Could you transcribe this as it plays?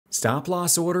Stop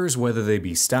loss orders, whether they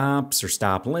be stops or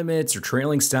stop limits or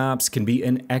trailing stops, can be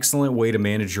an excellent way to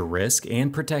manage your risk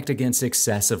and protect against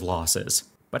excessive losses.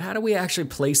 But how do we actually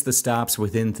place the stops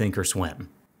within ThinkorSwim?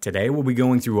 Today we'll be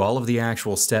going through all of the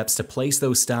actual steps to place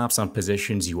those stops on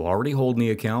positions you already hold in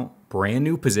the account, brand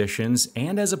new positions,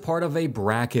 and as a part of a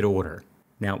bracket order.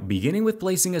 Now, beginning with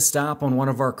placing a stop on one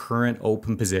of our current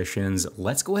open positions,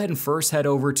 let's go ahead and first head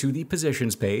over to the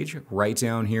positions page right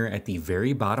down here at the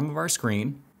very bottom of our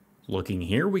screen. Looking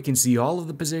here, we can see all of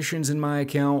the positions in my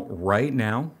account right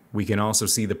now. We can also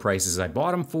see the prices I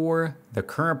bought them for, the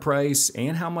current price,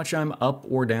 and how much I'm up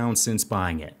or down since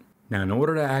buying it. Now, in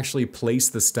order to actually place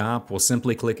the stop, we'll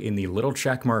simply click in the little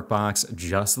check mark box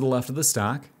just to the left of the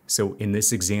stock. So in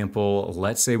this example,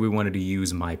 let's say we wanted to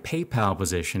use my PayPal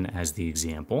position as the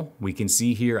example. We can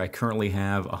see here I currently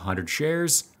have 100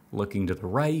 shares. Looking to the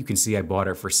right, you can see I bought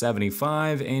it for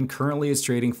 75 and currently it's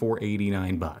trading for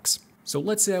 89 bucks. So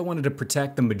let's say I wanted to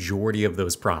protect the majority of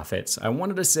those profits. I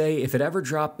wanted to say if it ever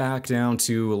dropped back down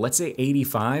to, let's say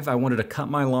 85, I wanted to cut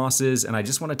my losses and I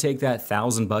just want to take that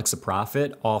 1,000 bucks of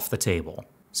profit off the table.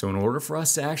 So in order for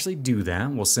us to actually do that,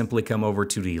 we'll simply come over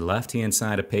to the left-hand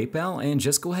side of PayPal and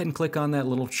just go ahead and click on that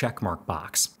little checkmark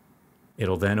box.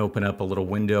 It'll then open up a little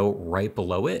window right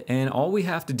below it, and all we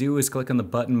have to do is click on the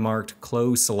button marked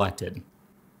Close Selected.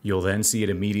 You'll then see it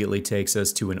immediately takes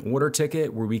us to an order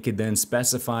ticket where we could then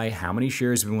specify how many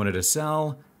shares we wanted to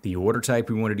sell, the order type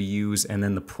we wanted to use, and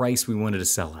then the price we wanted to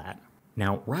sell at.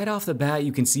 Now, right off the bat,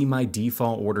 you can see my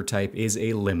default order type is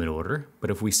a limit order, but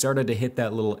if we started to hit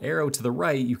that little arrow to the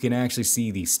right, you can actually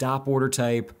see the stop order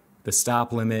type, the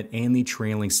stop limit, and the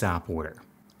trailing stop order.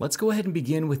 Let's go ahead and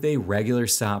begin with a regular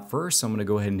stop first. So I'm going to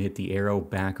go ahead and hit the arrow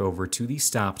back over to the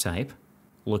stop type.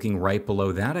 Looking right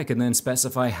below that, I can then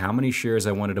specify how many shares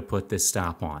I wanted to put this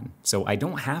stop on. So I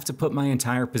don't have to put my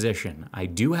entire position. I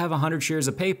do have 100 shares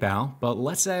of PayPal, but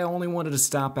let's say I only wanted to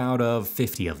stop out of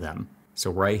 50 of them.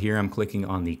 So right here, I'm clicking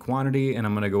on the quantity and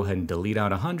I'm going to go ahead and delete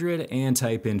out 100 and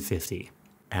type in 50.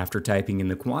 After typing in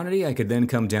the quantity, I could then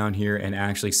come down here and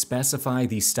actually specify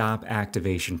the stop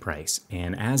activation price.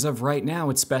 And as of right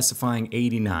now, it's specifying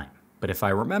 89. But if I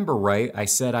remember right, I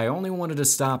said I only wanted to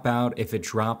stop out if it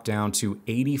dropped down to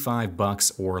 85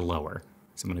 bucks or lower.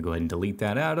 So I'm going to go ahead and delete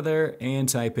that out of there and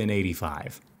type in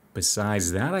 85.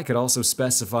 Besides that, I could also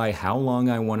specify how long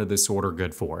I wanted this order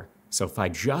good for. So if I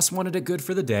just wanted it good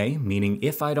for the day, meaning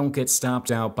if I don't get stopped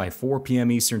out by 4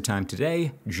 p.m. Eastern time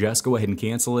today, just go ahead and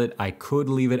cancel it. I could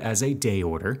leave it as a day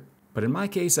order. But in my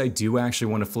case, I do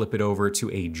actually want to flip it over to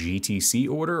a GTC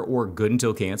order or good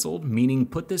until canceled, meaning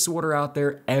put this order out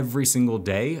there every single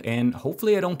day and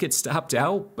hopefully I don't get stopped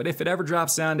out, but if it ever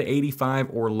drops down to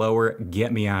 85 or lower,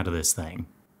 get me out of this thing.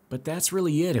 But that's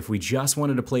really it if we just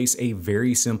wanted to place a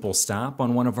very simple stop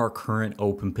on one of our current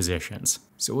open positions.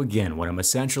 So again, what I'm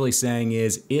essentially saying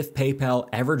is if PayPal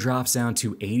ever drops down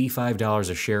to $85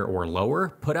 a share or lower,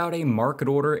 put out a market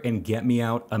order and get me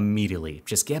out immediately.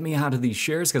 Just get me out of these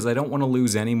shares because I don't want to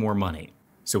lose any more money.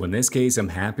 So in this case, I'm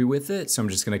happy with it. So I'm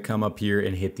just going to come up here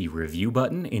and hit the review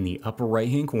button in the upper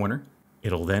right-hand corner.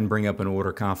 It'll then bring up an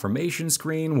order confirmation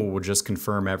screen where we'll just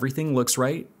confirm everything looks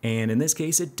right. And in this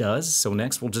case, it does. So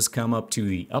next we'll just come up to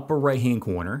the upper right-hand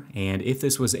corner. And if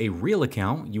this was a real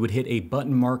account, you would hit a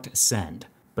button marked send.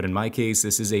 But in my case,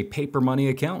 this is a paper money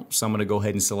account. So I'm going to go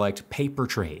ahead and select paper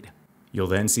trade. You'll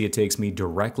then see it takes me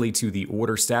directly to the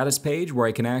order status page where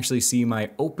I can actually see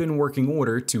my open working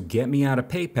order to get me out of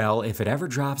PayPal if it ever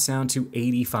drops down to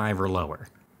 85 or lower.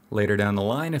 Later down the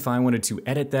line, if I wanted to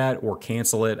edit that or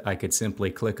cancel it, I could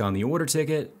simply click on the order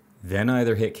ticket, then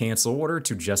either hit cancel order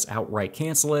to just outright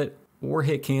cancel it, or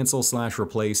hit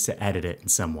cancel/replace to edit it in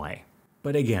some way.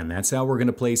 But again, that's how we're going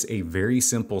to place a very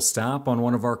simple stop on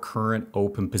one of our current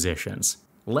open positions.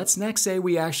 Let's next say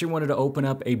we actually wanted to open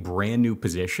up a brand new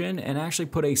position and actually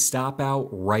put a stop out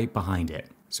right behind it.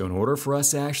 So in order for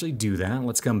us to actually do that,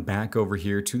 let's come back over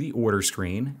here to the order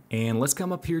screen and let's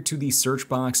come up here to the search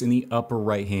box in the upper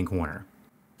right-hand corner.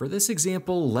 For this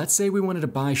example, let's say we wanted to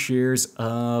buy shares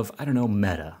of,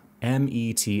 Meta,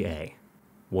 M-E-T-A.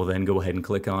 We'll then go ahead and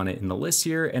click on it in the list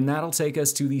here and that'll take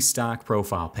us to the stock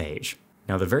profile page.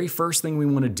 Now the very first thing we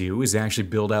want to do is actually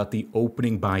build out the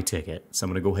opening buy ticket. So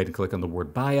I'm going to go ahead and click on the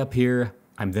word buy up here.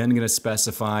 I'm then going to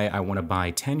specify I want to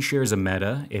buy 10 shares of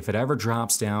Meta if it ever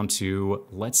drops down to,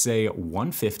 let's say,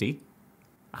 150.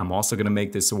 I'm also going to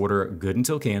make this order good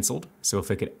until canceled. So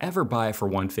if I could ever buy it for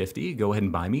 150, go ahead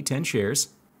and buy me 10 shares.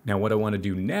 Now what I want to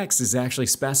do next is actually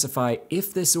specify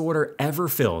if this order ever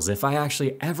fills, if I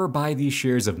actually ever buy these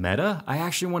shares of Meta, I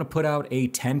actually want to put out a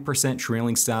 10%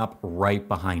 trailing stop right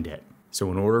behind it. So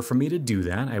in order for me to do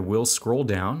that, I will scroll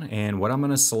down, and what I'm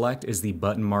going to select is the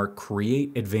button marked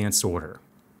Create Advanced Order.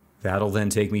 That'll then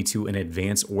take me to an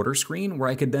advanced order screen where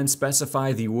I could then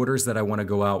specify the orders that I want to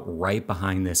go out right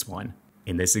behind this one.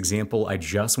 In this example, I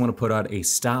just want to put out a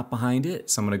stop behind it,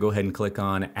 so I'm going to go ahead and click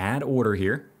on Add Order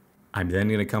here. I'm then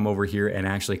going to come over here and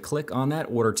actually click on that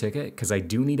order ticket because I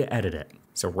do need to edit it.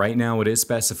 So right now it is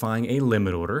specifying a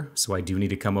limit order, so I do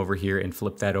need to come over here and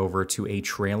flip that over to a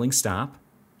trailing stop.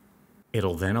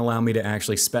 It'll then allow me to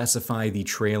actually specify the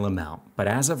trail amount. But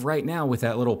as of right now, with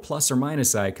that little plus or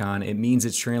minus icon, it means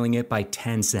it's trailing it by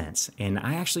 10 cents. And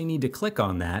I actually need to click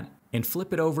on that and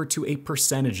flip it over to a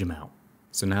percentage amount.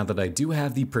 So now that I do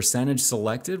have the percentage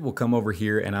selected, we'll come over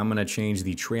here and I'm going to change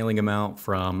the trailing amount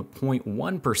from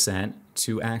 0.1%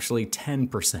 to actually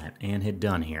 10% and hit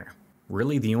done here.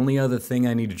 Really, the only other thing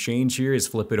I need to change here is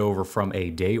flip it over from a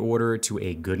day order to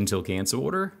a good until cancel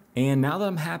order. And now that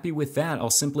I'm happy with that, I'll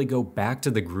simply go back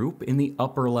to the group in the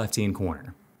upper left-hand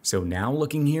corner. So now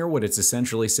looking here, what it's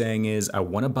essentially saying is I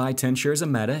want to buy 10 shares of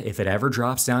Meta if it ever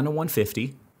drops down to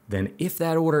 150. Then if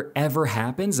that order ever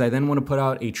happens, I then want to put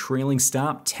out a trailing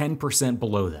stop 10%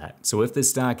 below that. So if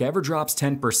this stock ever drops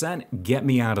 10%, get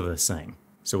me out of this thing.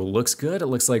 So it looks good. It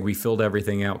looks like we filled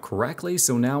everything out correctly.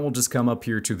 So now we'll just come up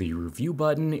here to the review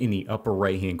button in the upper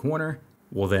right-hand corner.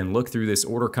 We'll then look through this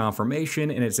order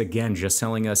confirmation, and it's again just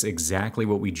telling us exactly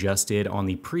what we just did on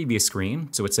the previous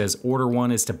screen. So it says order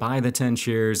 1 is to buy the 10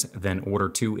 shares, then order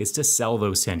 2 is to sell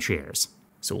those 10 shares.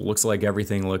 So it looks like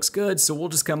everything looks good. So we'll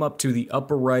just come up to the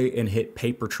upper right and hit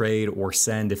paper trade or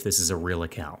send if this is a real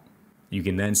account. You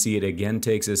can then see it again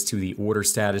takes us to the order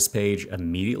status page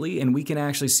immediately, and we can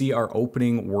actually see our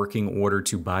opening working order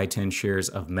to buy 10 shares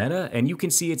of Meta, and you can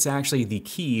see it's actually the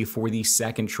key for the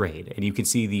second trade, and you can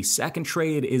see the second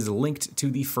trade is linked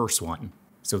to the first one.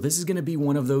 So this is going to be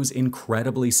one of those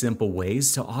incredibly simple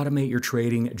ways to automate your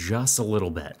trading just a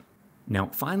little bit. Now,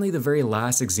 finally, the very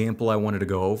last example I wanted to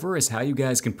go over is how you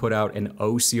guys can put out an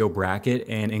OCO bracket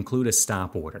and include a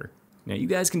stop order. Now, you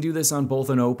guys can do this on both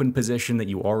an open position that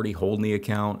you already hold in the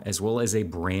account as well as a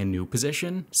brand new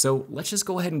position. So let's just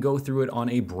go ahead and go through it on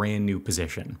a brand new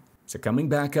position. So coming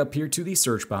back up here to the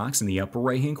search box in the upper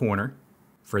right-hand corner.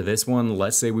 For this one,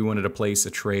 let's say we wanted to place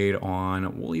a trade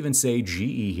on, we'll even say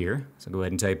GE here. So go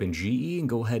ahead and type in GE and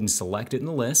go ahead and select it in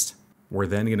the list. We're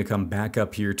then going to come back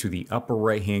up here to the upper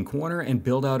right-hand corner and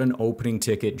build out an opening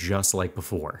ticket just like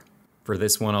before. For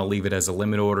this one, I'll leave it as a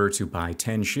limit order to buy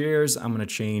 10 shares. I'm going to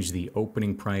change the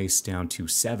opening price down to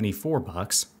 74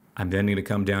 bucks. I'm then going to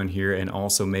come down here and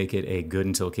also make it a good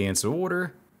until cancel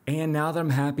order. And now that I'm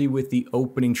happy with the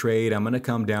opening trade, I'm going to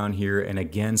come down here and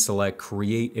again select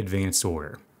Create Advanced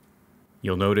Order.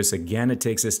 You'll notice again it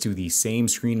takes us to the same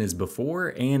screen as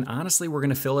before, and honestly we're going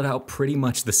to fill it out pretty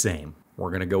much the same. We're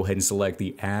going to go ahead and select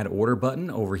the Add Order button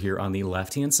over here on the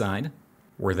left-hand side.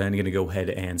 We're then going to go ahead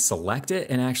and select it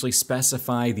and actually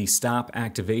specify the stop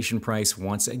activation price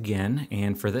once again.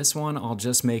 And for this one, I'll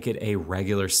just make it a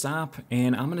regular stop,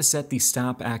 and I'm going to set the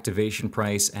stop activation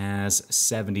price as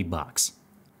 70 bucks.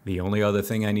 The only other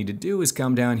thing I need to do is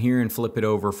come down here and flip it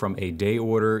over from a day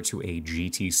order to a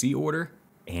GTC order.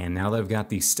 And now that I've got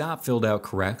the stop filled out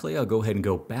correctly, I'll go ahead and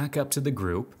go back up to the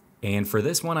group. And for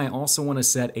this one, I also want to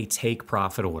set a take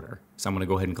profit order. So I'm going to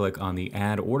go ahead and click on the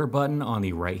Add Order button on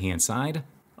the right-hand side.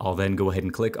 I'll then go ahead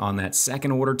and click on that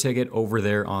second order ticket over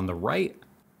there on the right.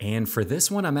 And for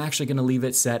this one, I'm actually going to leave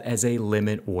it set as a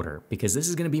limit order because this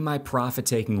is going to be my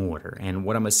profit-taking order. And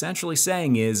what I'm essentially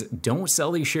saying is don't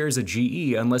sell these shares of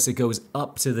GE unless it goes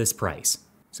up to this price.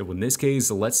 So in this case,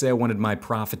 let's say I wanted my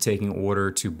profit-taking order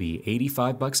to be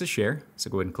 85 bucks a share. So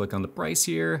go ahead and click on the price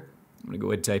here. I'm going to go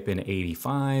ahead and type in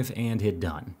 85 and hit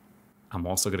done. I'm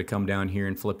also going to come down here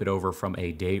and flip it over from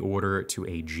a day order to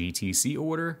a GTC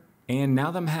order. And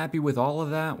now that I'm happy with all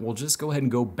of that, we'll just go ahead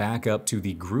and go back up to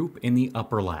the group in the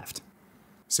upper left.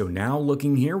 So now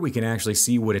looking here, we can actually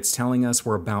see what it's telling us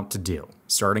we're about to do.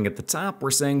 Starting at the top,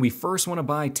 we're saying we first want to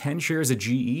buy 10 shares of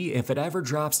GE if it ever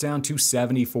drops down to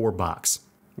 74 bucks.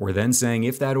 We're then saying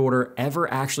if that order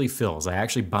ever actually fills, I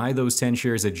actually buy those 10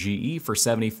 shares of GE for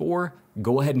 74,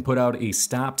 go ahead and put out a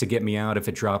stop to get me out if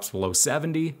it drops below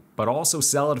 70, but also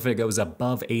sell it if it goes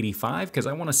above 85 because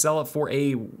I want to sell it for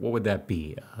a, what would that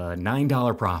be, a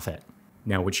 $9 profit.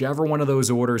 Now, whichever one of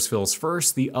those orders fills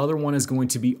first, the other one is going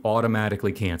to be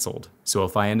automatically canceled. So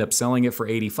if I end up selling it for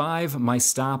 85, my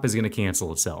stop is going to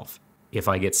cancel itself. If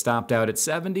I get stopped out at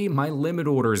 70, my limit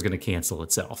order is going to cancel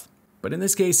itself. But in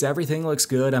this case, everything looks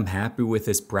good. I'm happy with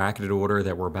this bracketed order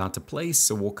that we're about to place.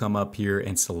 So we'll come up here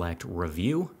and select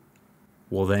Review.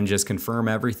 We'll then just confirm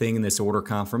everything in this order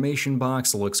confirmation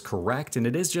box looks correct, and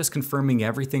it is just confirming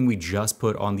everything we just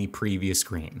put on the previous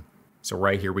screen. So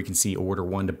right here we can see order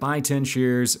 1 to buy 10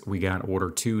 shares, we got order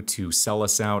 2 to sell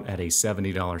us out at a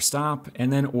 $70 stop,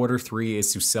 and then order 3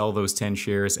 is to sell those 10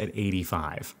 shares at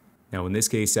 $85. Now in this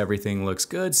case everything looks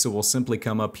good, so we'll simply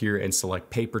come up here and select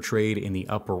paper trade in the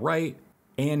upper right,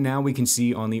 and now we can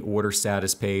see on the order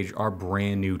status page our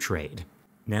brand new trade.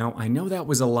 Now, I know that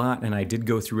was a lot and I did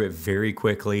go through it very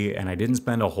quickly and I didn't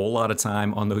spend a whole lot of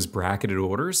time on those bracketed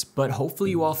orders, but hopefully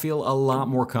you all feel a lot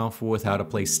more comfortable with how to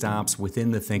place stops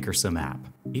within the ThinkorSwim app.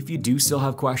 If you do still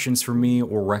have questions for me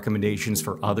or recommendations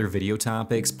for other video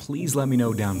topics, please let me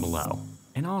know down below.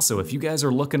 And also, if you guys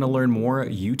are looking to learn more,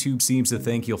 YouTube seems to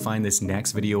think you'll find this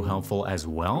next video helpful as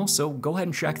well, so go ahead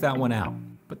and check that one out.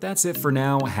 But that's it for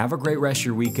now. Have a great rest of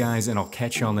your week, guys, and I'll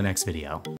catch you on the next video.